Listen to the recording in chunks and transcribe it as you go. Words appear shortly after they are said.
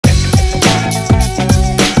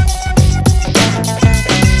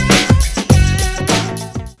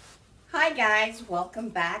guys, welcome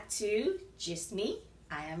back to Just Me.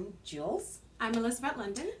 I am Jules. I'm Elizabeth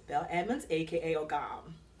London. Belle Edmonds, aka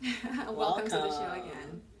Ogam. Welcome to the show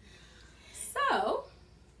again. So,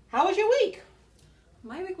 how was your week?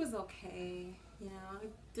 My week was okay. You know, I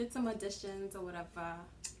did some auditions or whatever.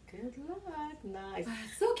 Good luck. Nice.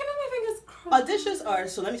 So keeping my fingers crossed. Auditions are,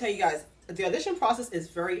 so let me tell you guys, the audition process is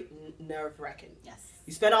very nerve-wracking. Yes.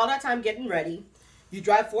 You spend all that time getting ready. You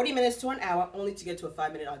drive 40 minutes to an hour only to get to a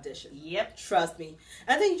 5-minute audition. Yep. Trust me.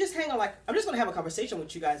 And then you just hang on like, I'm just going to have a conversation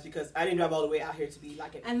with you guys because I didn't drive all the way out here to be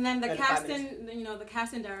like it. And then the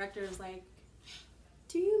casting director is like,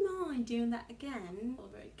 do you mind doing that again?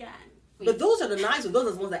 Over again. But those are the nice ones. Those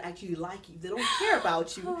are the ones that actually like you. They don't care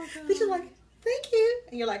about you. Oh, They're just like, thank you.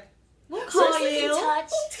 And you're like, we'll call you.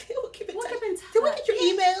 We'll keep in touch. Did Did we get your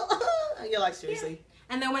email? And you're like, seriously. Yeah.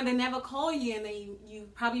 And then when they never call you and then you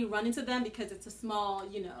probably run into them because it's a small,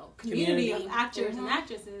 community of actors and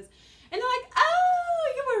actresses. And they're like,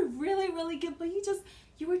 oh, you were really, really good, but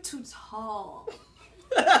you were too tall.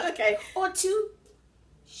 Okay. Or too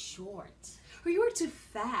short. Or you were too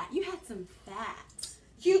fat. You had some fat.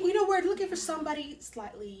 You know, we're looking for somebody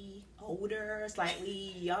slightly older,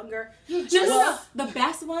 slightly younger. No. The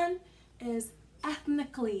best one is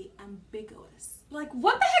ethnically ambiguous. Like,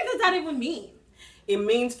 what the heck does that even mean? It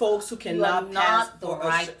means folks who cannot pass not the for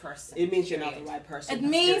right person. It means you're not the right person. It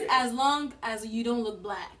means period. as long as you don't look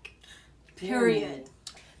black. Period.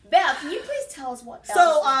 Belle, can you please tell us what else?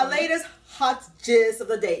 So, our latest hot gist of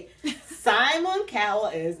the day. Simon Cowell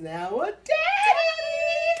is now a daddy.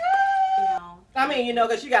 No. I mean,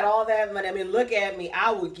 because you got all that money. I mean, look at me.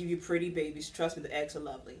 I would give you pretty babies. Trust me, the eggs are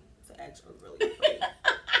lovely. The eggs are really pretty.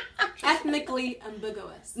 Ethnically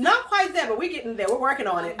ambiguous. Not quite there, but we're getting there. We're working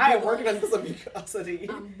on it. I am working on this ambiguosity.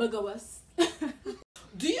 Ambiguous.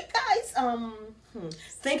 Do you guys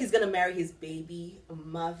think he's gonna marry his baby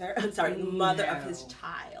mother? I'm sorry, mother of his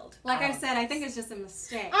child. Like I said, I think it's just a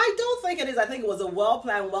mistake. I don't think it is. I think it was a well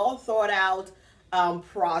planned, well thought out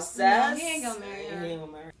process. No, he ain't gonna marry her. He ain't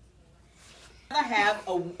gonna marry her. I have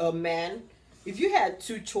a man. If you had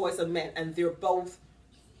two choice of men and they're both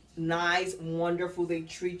nice, wonderful, they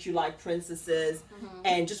treat you like princesses,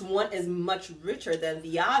 and just one is much richer than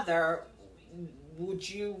the other,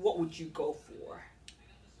 what would you go for?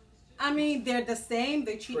 I mean, they're the same.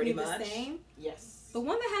 They treat Pretty me much. the same. Yes. The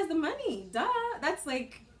one that has the money, duh. That's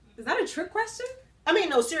like, is that a trick question? I mean,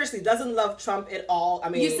 no, seriously, doesn't love Trump at all. I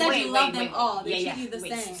mean, You said you love them all. They treat you the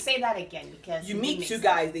Wait, same. say that again because you meet two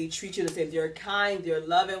guys, they treat you the same. They're kind, they're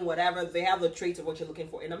loving, whatever. They have the traits of what you're looking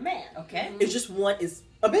for in a man. Okay. It's just one is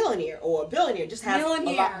a billionaire or a billionaire, just has a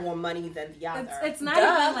lot more money than the other. It's not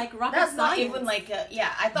even like rocket That's science. not even like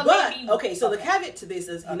I thought But, maybe. okay, so the caveat to this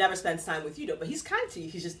is he never spends time with you though, but he's kind to you.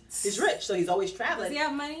 He's rich, so he's always Does traveling. he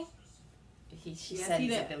have money? She Yes, said he Oh,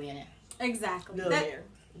 he's a did. billionaire. Exactly. Billionaire.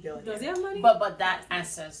 Does he have money? But that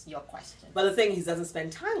answers your question. But the thing, he doesn't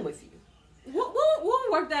spend time with you. We'll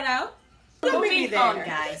work that out. Moving on,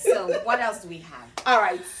 guys. So what else do we have? All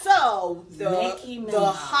right, so the Nicki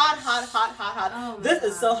Minaj. hot. Oh my This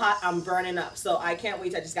is so gosh. hot, I'm burning up. So I can't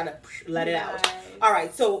wait. I just gotta let it out. Right. All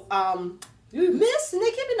right, so Miss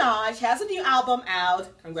Nicki Minaj has a new album out.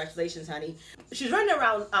 Congratulations, honey. She's running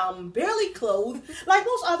around barely clothed, like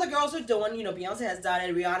most other girls are doing. You know, Beyonce has done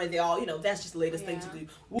it. Rihanna, they all, that's just the latest thing to do.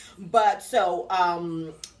 But so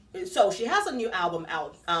she has a new album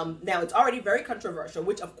out. Now it's already very controversial,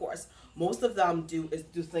 which of course most of them do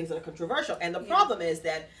things that are controversial. And the problem is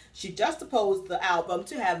that she juxtaposed the album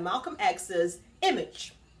to have Malcolm X's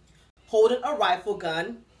image holding a rifle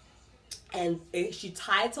gun, and she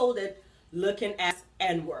titled it "Looking at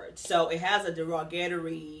N-Word." So it has a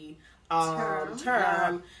derogatory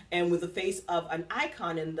term and with the face of an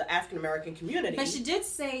icon in the African American community. But she did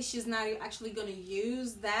say she's not actually going to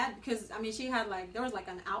use that because, I mean, she had there was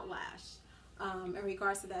an outlash in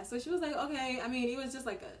regards to that. So she was like, okay, I mean, it was just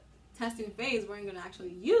like a testing phase. We weren't going to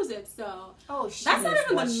actually use it. So that's not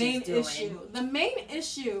even the main issue. The main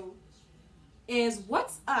issue is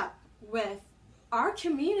what's up with our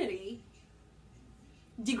community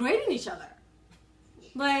degrading each other.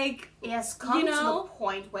 Like, It has come to the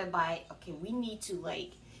point whereby, okay, we need to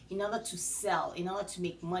in order to sell, in order to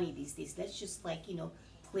make money these days, let's just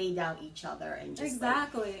play down each other and just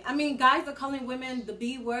exactly. I mean, guys are calling women the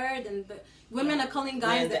B word, and the women are calling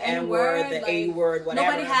guys the N word, word, the A word, whatever.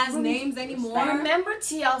 Nobody has names anymore. Remember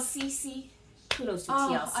TLCC? Kudos to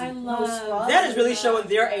TLC. I love that is really showing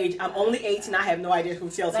their age. I'm only 18. I have no idea who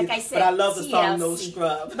TLC is, Like I said, but I love the song TLC. No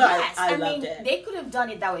Scrub. Yes, I mean, loved it. they could have done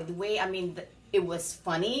it that way. The way, it was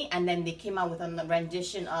funny, and then they came out with a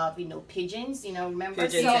rendition of pigeons. Remember?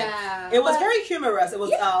 Pigeons. Yeah. It was very humorous. It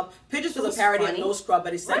was Pigeons was a parody funny. of No Scrub,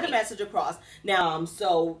 but it sent Right. a message across. Now,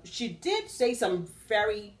 so she did say some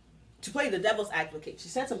to play the devil's advocate. She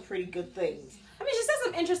said some pretty good things. I mean, she said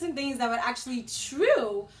some interesting things that were actually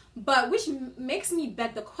true, but which makes me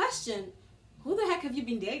bet the question: who the heck have you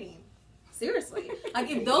been dating? Seriously, like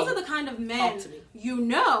if those are the kind of men Talk to me. you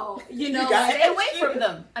know, guys- Stay away from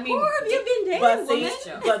them. I mean, who have you been dating, But, woman?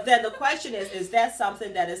 but then the question is that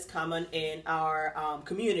something that is common in our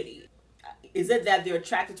community? Is it that they're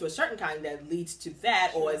attracted to a certain kind that leads to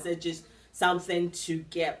that, or is it just something to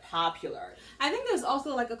get popular? I think there's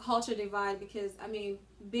also like a culture divide because I mean,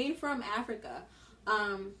 being from Africa,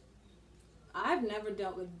 I've never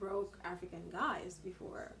dealt with broke African guys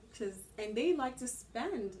before, and they like to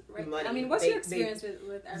spend. Right? Money. I mean, what's your experience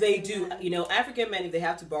with African They do. men? African men, if they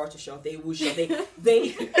have to borrow to show, they will show.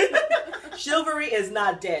 They chivalry is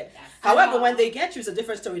not dead. However, when they get you, it's a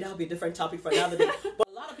different story. That'll be a different topic for another day. But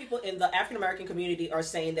a lot of people in the African American community are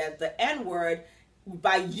saying that the N word,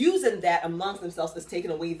 by using that amongst themselves, is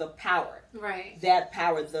taking away the power. Right. That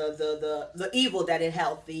power, the evil that it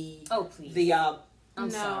held. please. I'm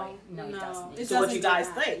No, sorry. No, it no. doesn't. It So what doesn't you do guys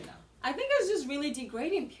that. think? I think it's just really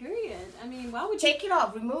degrading. Period. I mean, why would you Take it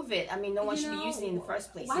off, remove it. I mean, no one You should be know, using it in the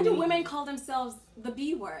first place. Why do women call themselves the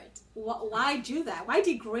B word? Why do that? Why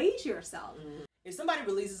degrade yourself? If somebody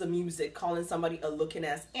releases a music calling somebody a looking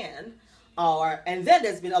ass N, and then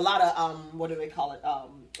there's been a lot of what do they call it?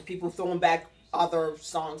 People throwing back other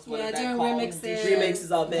songs. What Yeah, are that doing called? remixes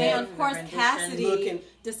of it. And of course, rendition. Cassidy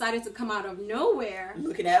decided to come out of nowhere.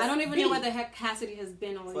 Looking at I don't even B know where the heck Cassidy has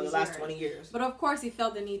been all for the these last years. 20 years. But of course, he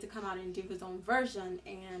felt the need to come out and do his own version,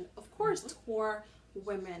 and of course, tore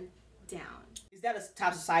women down. Is that a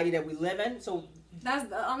type of society that we live in? So That's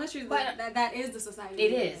honestly But that is the society.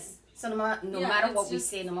 It we live is. So no matter it's what we just-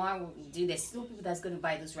 say, no matter what we do, there's still people that's going to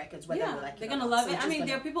buy those records, whether Yeah, we like it they're or gonna not. love So it. it's I mean, just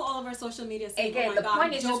there are gonna- people all over social media saying, Again, "Oh my the God,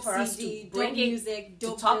 point is dope just for us CD, to bring dope it, music, to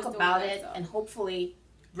dope talk this, dope about that it, stuff." and hopefully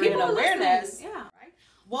bring People are awareness. listening, Yeah.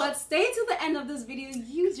 Well, But stay to the end of this video.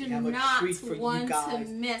 You do We have a not treat for you want to guys.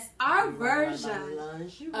 miss our version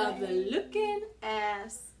of the looking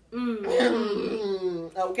ass.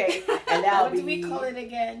 Okay, and that'll what be do we call it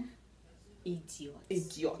again? Idiot.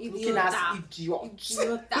 Idiot. Idiota. Looking at idiot.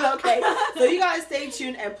 Idiota. Okay, so you guys stay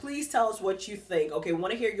tuned and please tell us what you think. Okay, we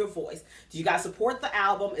want to hear your voice. Do you guys support the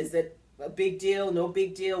album? Is it a big deal, no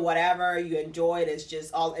big deal, whatever? You enjoy it? It's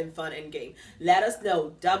just all in fun and game. Let us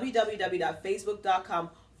know.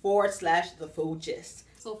 www.facebook.com/The Full Gist.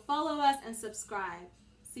 So follow us and subscribe.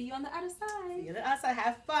 See you on the other side. See you on the outside.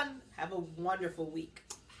 Have fun. Have a wonderful week.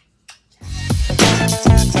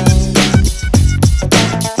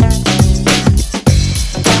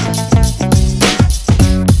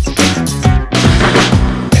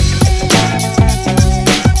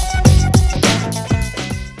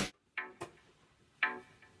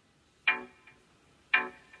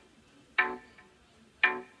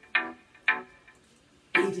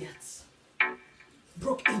 Idiots.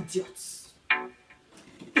 Broke idiots.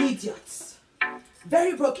 Idiots.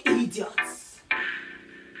 Very broke idiots.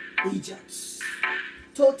 Idiots.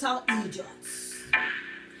 Total idiots.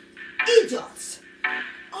 Idiots.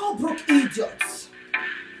 All broke idiots.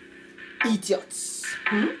 Idiots.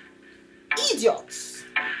 Idiots.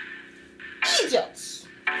 Idiots.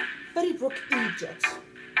 Very broke idiots.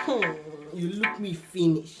 You look me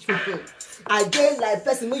finish. I get like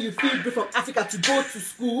person when you feel good from Africa to go to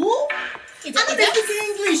school. I'm not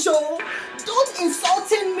speaking English, oh. Don't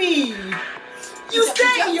insulting me. You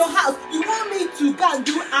stay in your house. You want me to go and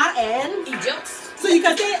do RN? Idiots. So you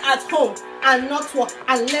can stay at home and not work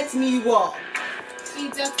and let me work.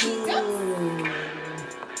 Idiots.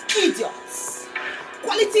 Idiots.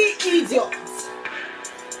 Quality idiots.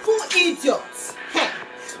 Full idiots. Hey,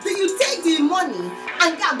 do you take the money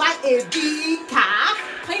and go buy a big car?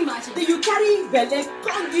 Can you imagine? Then you carry belle,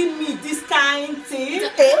 come give me this kind thing.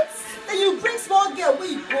 Eh? Then you bring small girl where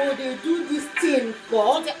you go, they do this thing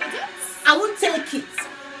for. I won't take it.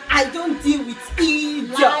 I don't deal with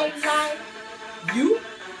idiots. Lie. You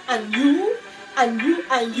and you and you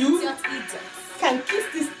and you Idiots. can kiss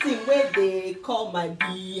this thing where they call my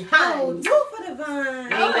behind. Oh, do for the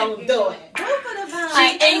vine. Ain't gonna do it. Do for the vine. She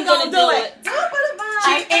ain't gonna do it. Do for the vine.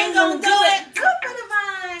 She ain't gonna do it. Do for the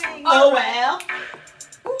vine. Oh well.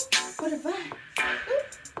 Ooh, for the vine. Ooh,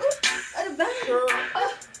 for the vine.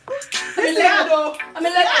 I'm in level. I'm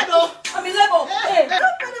in level. I'm in level. Do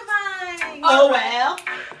for the vine. Oh well.